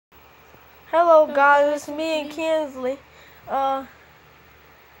Hello guys, it's me and Kinsley.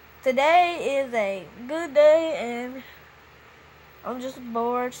 Today is a good day and I'm just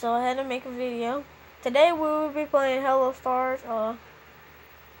bored, so I had to make a video. Today we will be playing Hello Stars.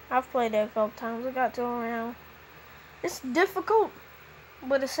 I've played it a couple times. I got to around. It's difficult,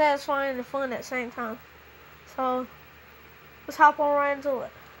 but it's satisfying and fun at the same time. So let's hop on right into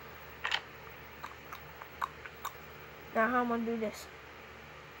it. Now how am I gonna do this?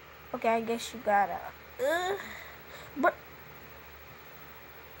 Okay, I guess you gotta but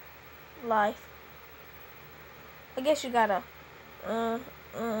life. I guess you gotta no,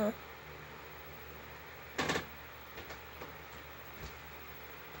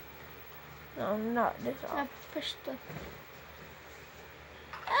 not this off. I pushed the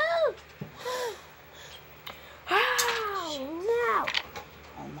oh no.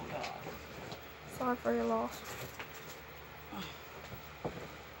 Oh my god. Sorry for your loss.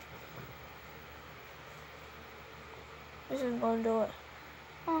 This is gonna do it.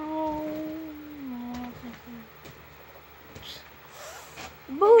 oh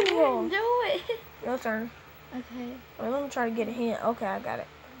Booty no. hole. Do it. Your turn. Okay. Wait, let me try to get a hint. Okay, I got it.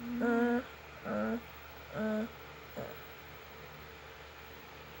 Oh,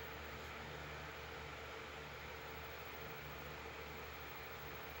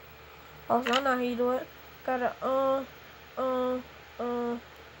 so I know how you do it. Gotta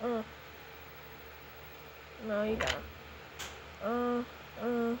No, you gotta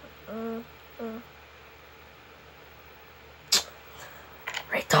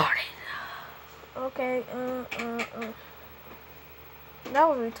retarded. Okay, that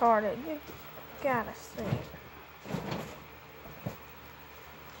was retarded. You gotta see it.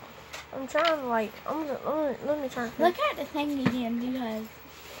 I'm trying to let me try to Look at the thing again because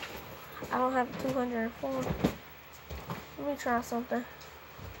I don't have 204. Let me try something.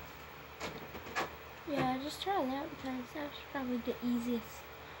 yeah, just try that because that's probably the easiest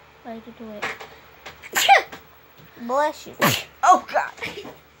way to do it. Bless you. Oh God.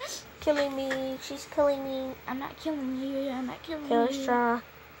 Killing me. She's killing me. I'm not killing you. I'm not killing Okay, you. let's try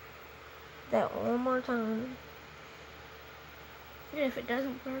that one more time. And if it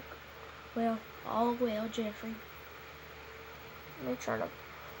doesn't work, well, all well, Jeffrey. Let me try to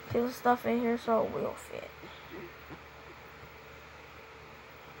fill stuff in here so it will fit.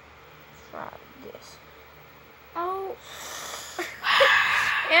 Try this. Oh,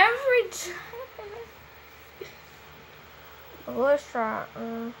 every time. Let's try.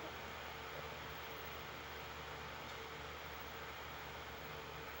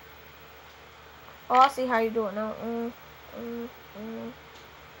 Oh, I see how you do it now. Well,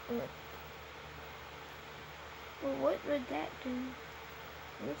 what would that do?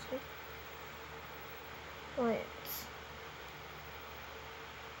 Let me see. Wait.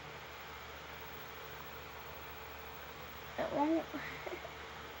 It won't.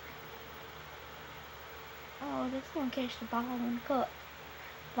 Oh, this one catch the ball in the cup.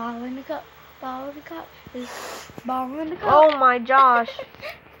 Ball in the cup. Ball in the cup. Ball in the cup. Oh my gosh.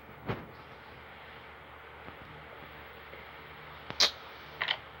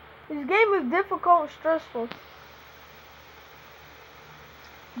 This game is difficult and stressful.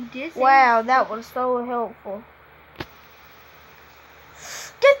 You did say Wow, that was so helpful.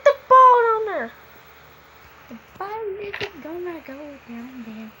 Get the ball down there. the ball isn't gonna go down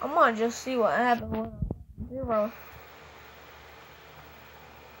there. I'm gonna just see what happens when I'm 0.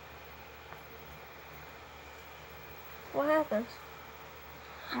 What happens?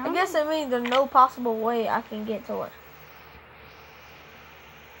 I guess it means there's no possible way I can get to it.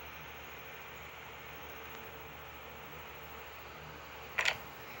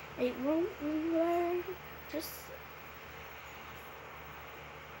 It won't work. Just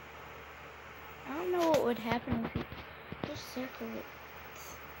I don't know what would happen if you just circle it.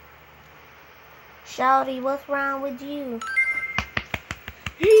 Shouty, what's wrong with you?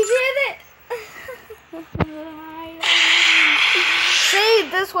 He did it! See,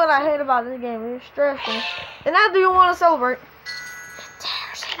 this is what I hate about this game. It's stressful. And after you want to celebrate, it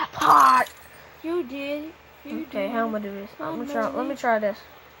tears it apart. You did. You Okay, did. how am I gonna do this? Let me try this.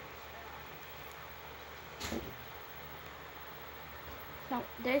 No,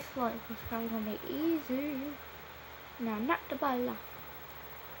 this one is probably gonna be easy. Now, not the ball off.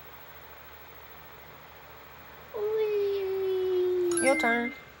 Whee! Your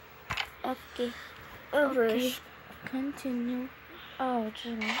turn. Okay. Okay. Continue. Oh,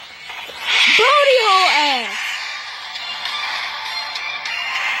 Jimmy. Booty hole ass.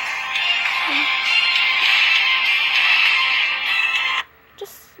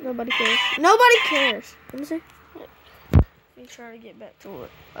 Just nobody cares. Nobody cares. Let me see. try to get back to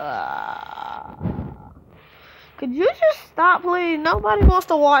it. Could you just stop, please? Nobody wants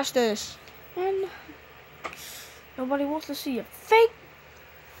to watch this. And Nobody wants to see a fake,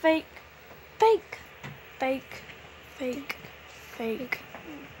 fake, fake, fake, fake, fake.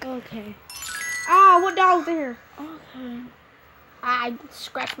 okay. Ah, what dog's there? Okay. I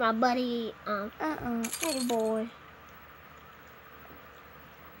scratched my buddy. Hey, boy.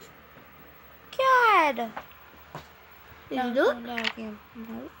 God. Did you do it? Again.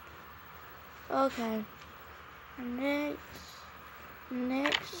 Nope. Okay.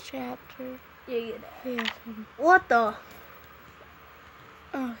 Next chapter. Yeah. Yes. What the?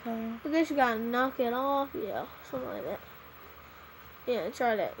 Okay. I guess you gotta knock it off. Yeah, something like that. Yeah,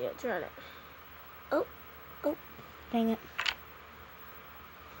 try that. Yeah, try that. Oh. Dang it.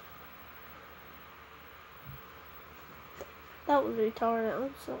 That was retarded.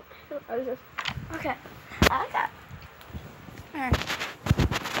 I'm sorry. I just. Okay. Okay. Alright.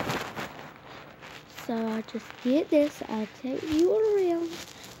 So I just get this. I take you around,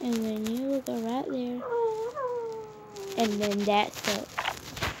 and then you will go right there, and then that's it.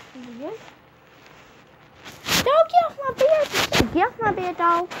 Don't get off my bed. Get off my bed,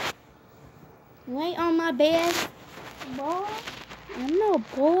 dog. You ain't on my bed. Boy. I'm no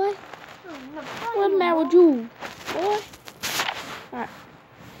boy. What's What's the matter with you, boy? Alright.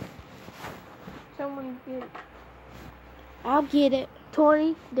 Someone get it. I'll get it.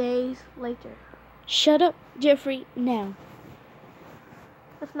 20 days later. Shut up, Jeffrey, now.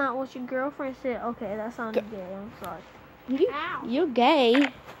 That's not what your girlfriend said. Okay, that sounded gay. I'm sorry. Ow. You're gay.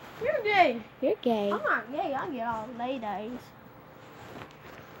 You're gay. You're gay. I'm not gay. I get all lay days.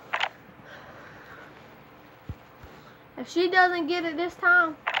 If she doesn't get it this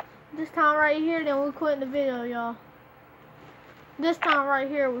time right here, then we're quitting the video, y'all. This time right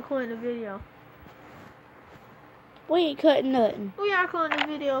here, we're quitting the video. We ain't cutting nothing. We are quitting the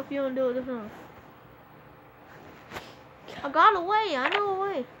video if you don't do it this time. I got away. I know a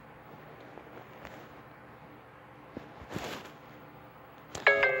way.